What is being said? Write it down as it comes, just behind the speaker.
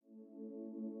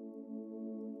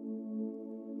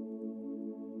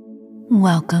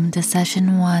Welcome to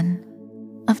Session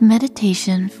 1 of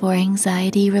Meditation for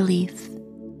Anxiety Relief.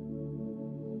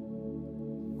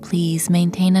 Please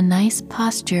maintain a nice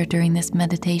posture during this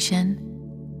meditation,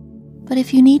 but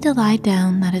if you need to lie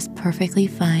down, that is perfectly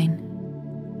fine.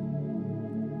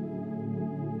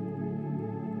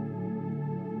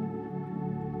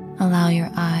 Allow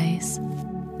your eyes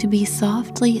to be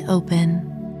softly open,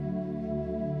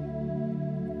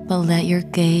 but let your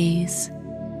gaze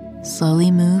slowly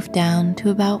move down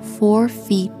to about 4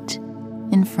 feet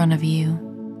in front of you.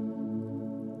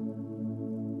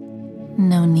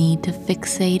 No need to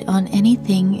fixate on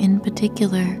anything in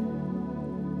particular.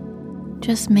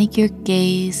 Just make your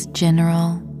gaze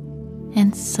general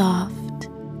and soft.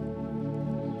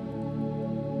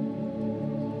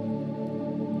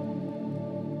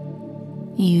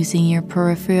 Using your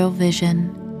peripheral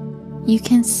vision, you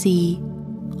can see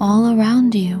all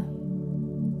around you.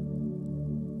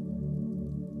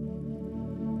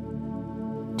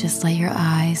 Just let your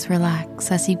eyes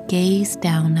relax as you gaze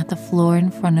down at the floor in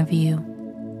front of you,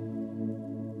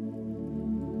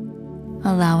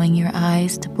 allowing your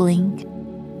eyes to blink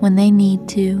when they need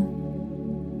to.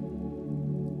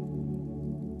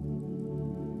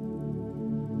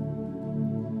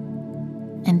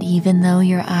 And even though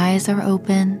your eyes are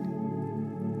open,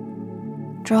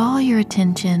 draw your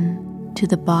attention to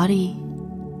the body.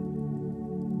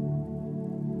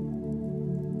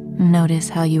 Notice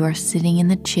how you are sitting in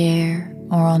the chair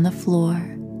or on the floor,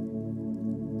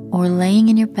 or laying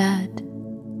in your bed.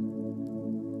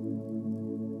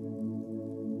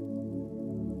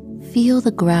 Feel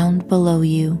the ground below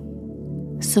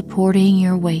you, supporting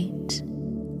your weight.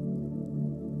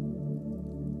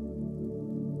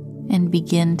 And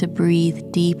begin to breathe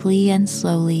deeply and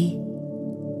slowly,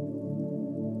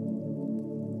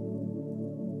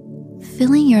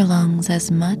 filling your lungs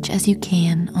as much as you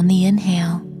can on the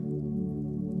inhale.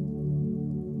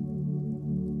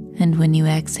 And when you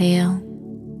exhale,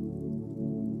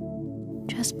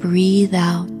 just breathe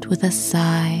out with a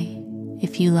sigh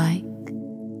if you like.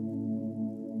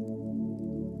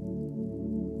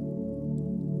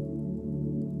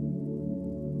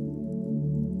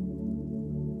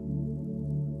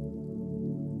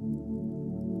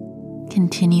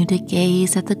 Continue to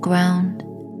gaze at the ground,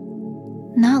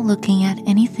 not looking at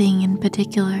anything in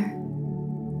particular.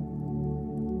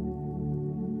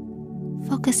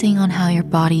 Focusing on how your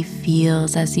body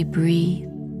feels as you breathe.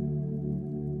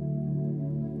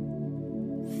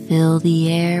 Fill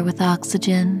the air with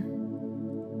oxygen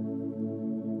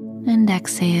and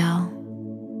exhale,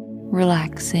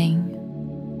 relaxing.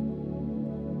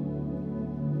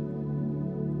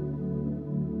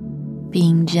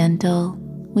 Being gentle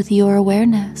with your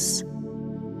awareness.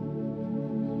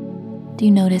 Do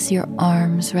you notice your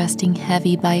arms resting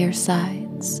heavy by your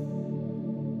sides?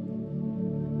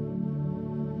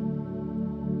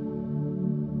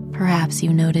 Perhaps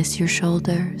you notice your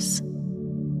shoulders.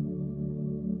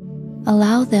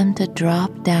 Allow them to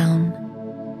drop down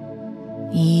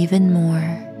even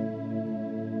more.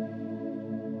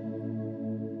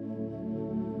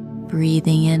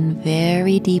 Breathing in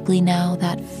very deeply now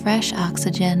that fresh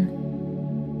oxygen.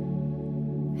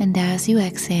 And as you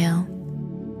exhale,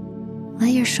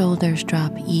 let your shoulders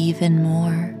drop even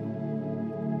more,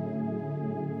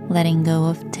 letting go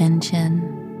of tension.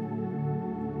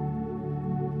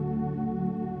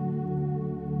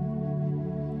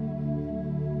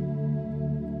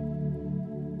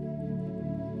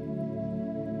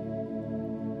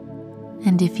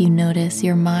 And if you notice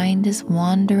your mind is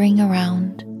wandering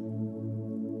around,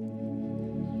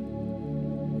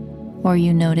 or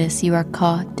you notice you are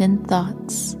caught in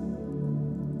thoughts,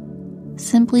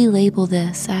 simply label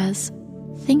this as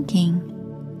thinking.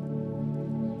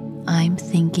 I'm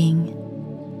thinking.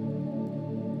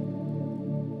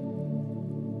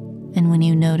 And when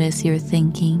you notice your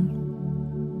thinking,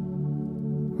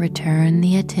 return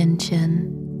the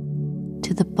attention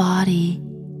to the body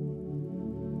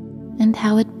and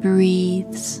how it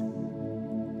breathes,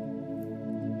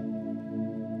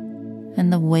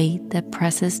 and the weight that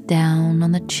presses down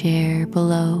on the chair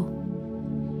below.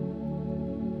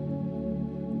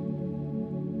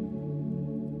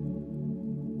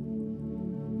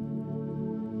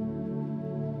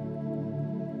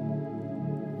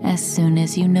 As soon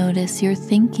as you notice your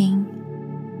thinking,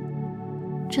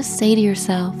 just say to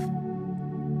yourself,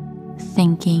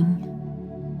 thinking.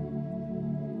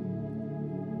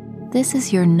 This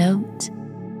is your note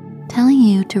telling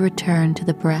you to return to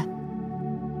the breath.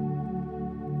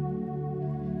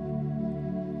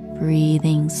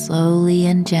 Breathing slowly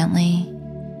and gently,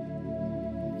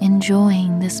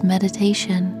 enjoying this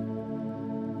meditation.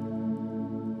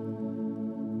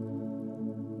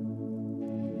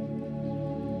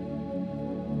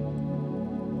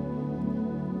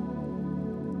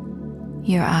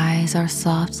 Your eyes are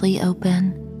softly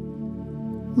open,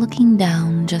 looking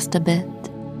down just a bit.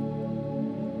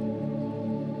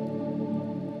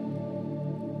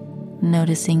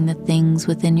 Noticing the things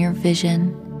within your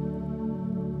vision,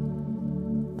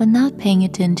 but not paying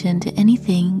attention to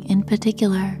anything in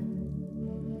particular.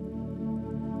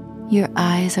 Your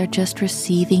eyes are just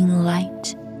receiving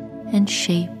light and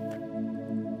shape.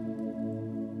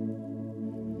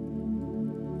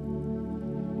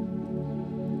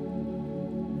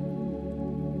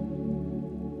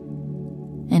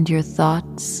 And your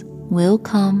thoughts will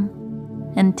come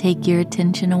and take your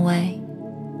attention away.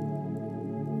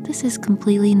 This is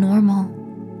completely normal.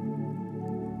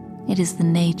 It is the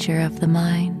nature of the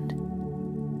mind.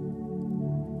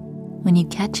 When you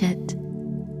catch it,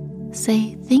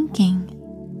 say thinking,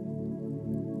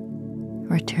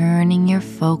 returning your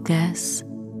focus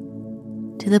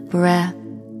to the breath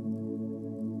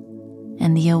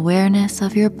and the awareness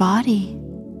of your body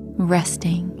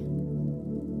resting.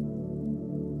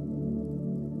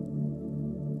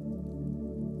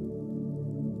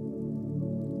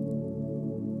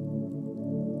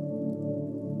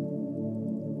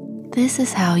 This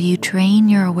is how you train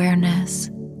your awareness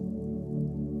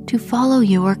to follow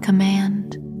your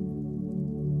command,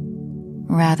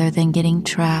 rather than getting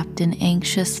trapped in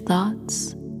anxious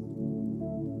thoughts.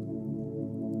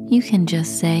 You can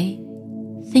just say,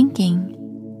 thinking,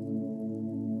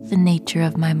 the nature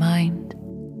of my mind.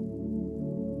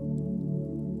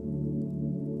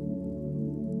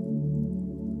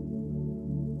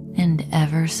 And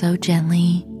ever so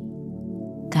gently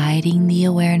guiding the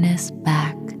awareness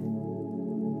back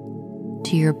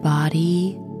to your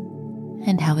body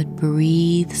and how it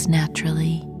breathes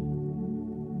naturally.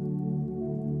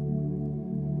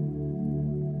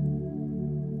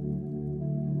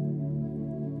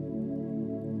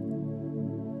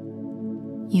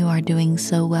 You are doing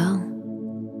so well.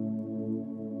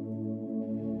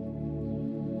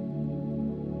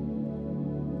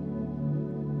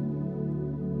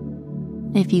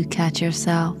 If you catch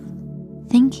yourself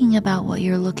thinking about what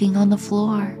you're looking on the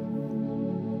floor,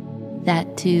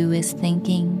 that too is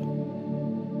thinking.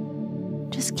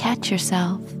 Just catch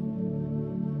yourself,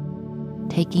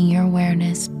 taking your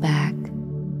awareness back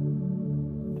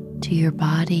to your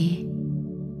body.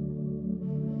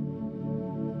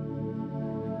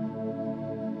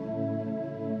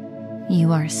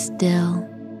 You are still,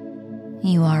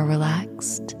 you are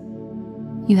relaxed,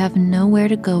 you have nowhere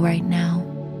to go right now.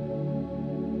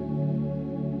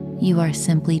 You are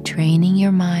simply training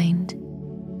your mind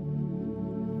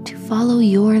to follow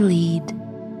your lead.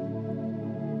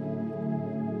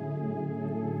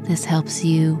 This helps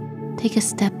you take a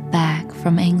step back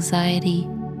from anxiety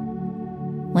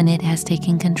when it has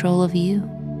taken control of you.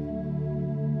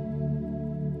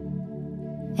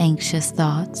 Anxious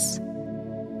thoughts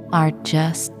are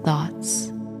just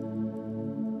thoughts.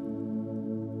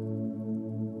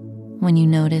 When you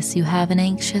notice you have an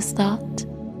anxious thought,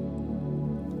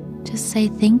 just say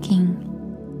thinking.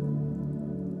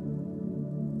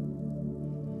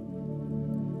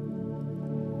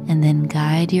 And then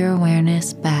guide your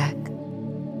awareness back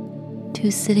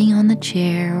to sitting on the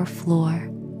chair or floor,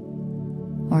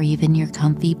 or even your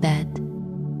comfy bed.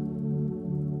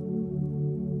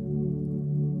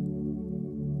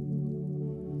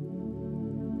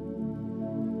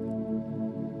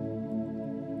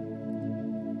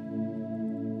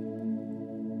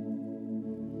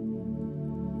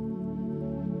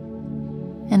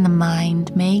 And the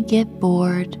mind may get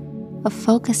bored of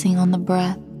focusing on the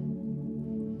breath.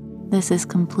 This is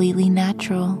completely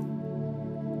natural.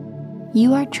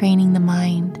 You are training the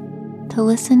mind to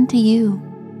listen to you.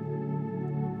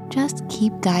 Just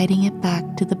keep guiding it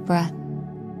back to the breath,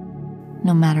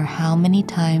 no matter how many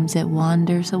times it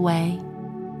wanders away.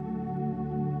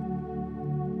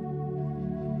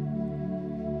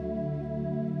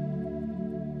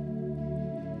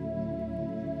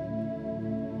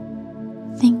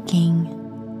 Thinking,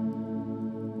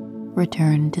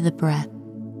 return to the breath.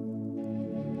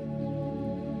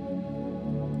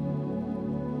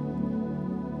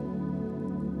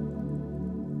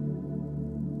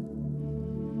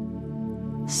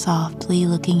 Softly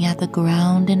looking at the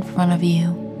ground in front of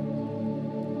you,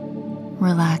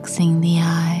 relaxing the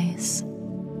eyes.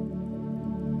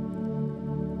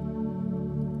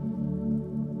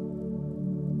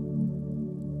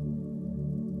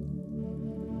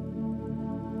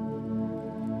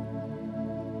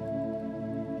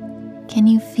 Can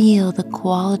you feel the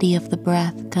quality of the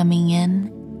breath coming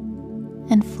in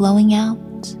and flowing out?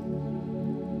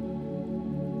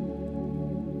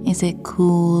 Is it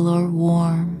cool or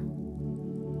warm?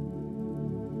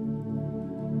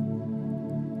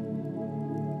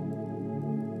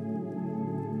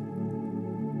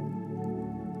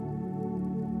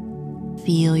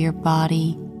 Feel your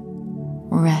body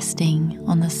resting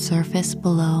on the surface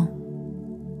below.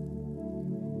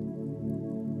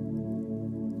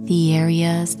 The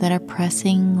areas that are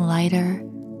pressing lighter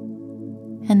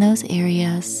and those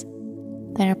areas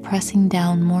that are pressing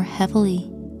down more heavily.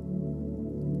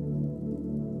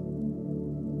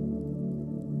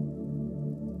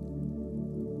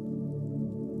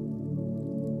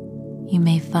 You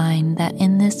may find that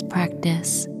in this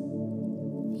practice,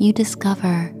 you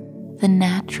discover the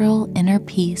natural inner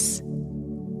peace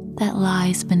that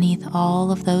lies beneath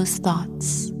all of those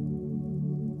thoughts.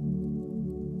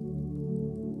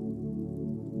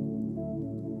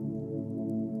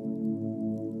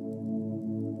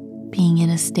 Being in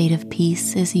a state of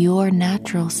peace is your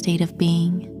natural state of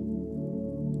being.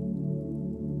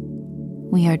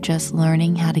 We are just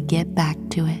learning how to get back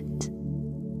to it.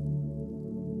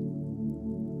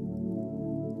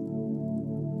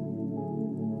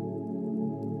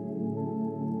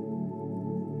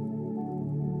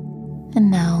 And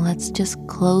now let's just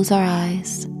close our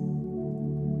eyes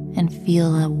and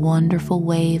feel a wonderful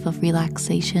wave of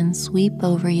relaxation sweep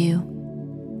over you,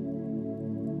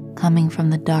 coming from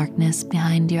the darkness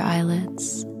behind your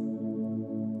eyelids.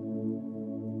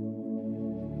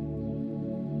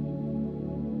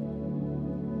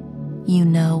 You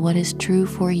know what is true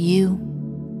for you.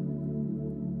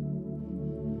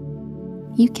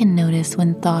 You can notice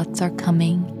when thoughts are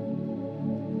coming,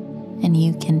 and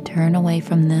you can turn away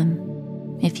from them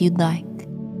if you'd like.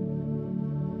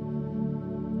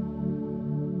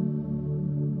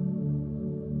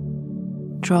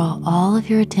 Draw all of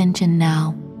your attention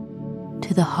now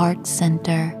to the heart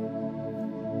center,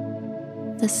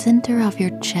 the center of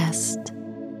your chest.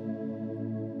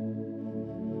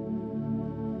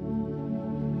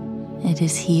 It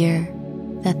is here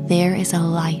that there is a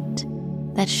light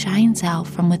that shines out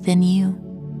from within you,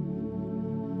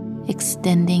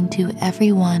 extending to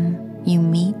everyone you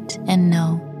meet and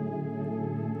know.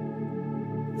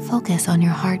 Focus on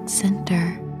your heart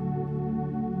center.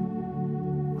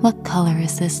 What color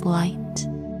is this light?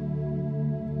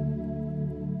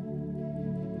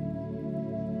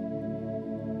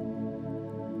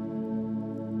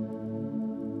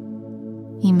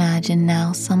 Imagine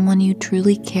now someone you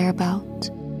truly care about,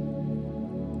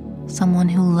 someone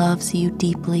who loves you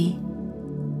deeply.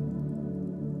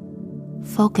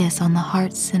 Focus on the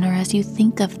heart center as you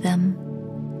think of them.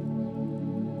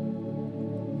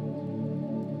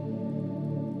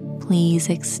 Please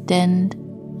extend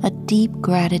a deep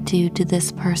gratitude to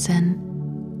this person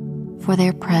for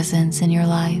their presence in your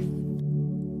life.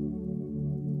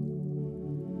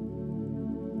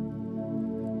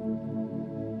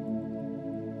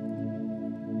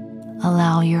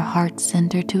 Allow your heart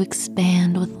center to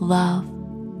expand with love,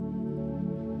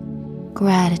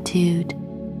 gratitude.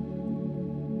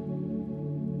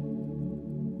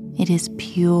 It is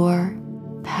pure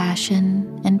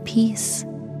passion and peace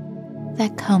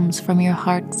that comes from your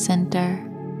heart center.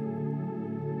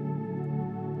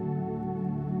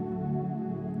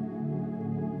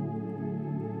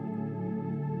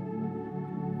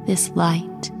 This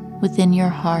light within your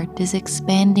heart is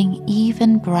expanding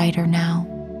even brighter now.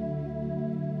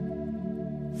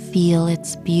 Feel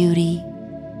its beauty.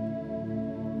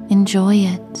 Enjoy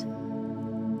it.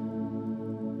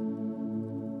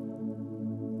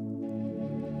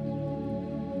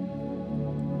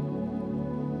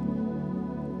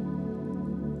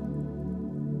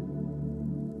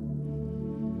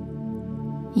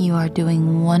 You are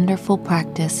doing wonderful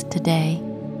practice today.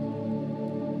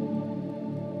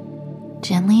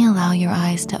 Gently allow your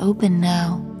eyes to open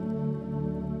now,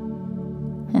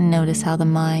 and notice how the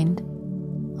mind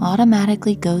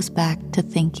automatically goes back to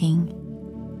thinking.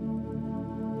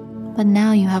 But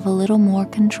now you have a little more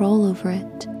control over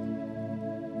it.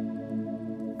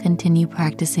 Continue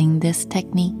practicing this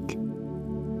technique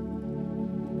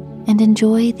and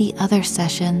enjoy the other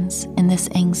sessions in this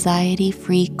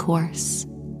anxiety-free course.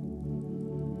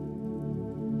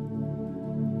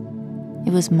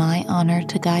 It was my honor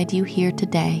to guide you here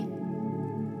today.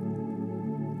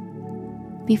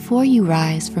 Before you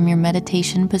rise from your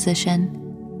meditation position,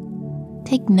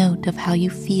 take note of how you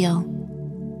feel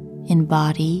in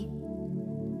body,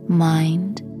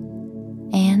 mind,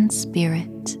 and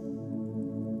spirit.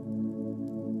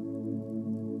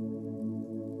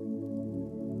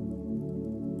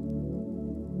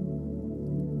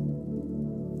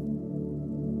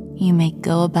 You may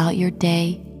go about your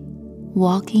day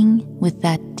walking with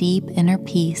that deep inner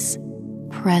peace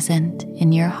present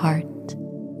in your heart.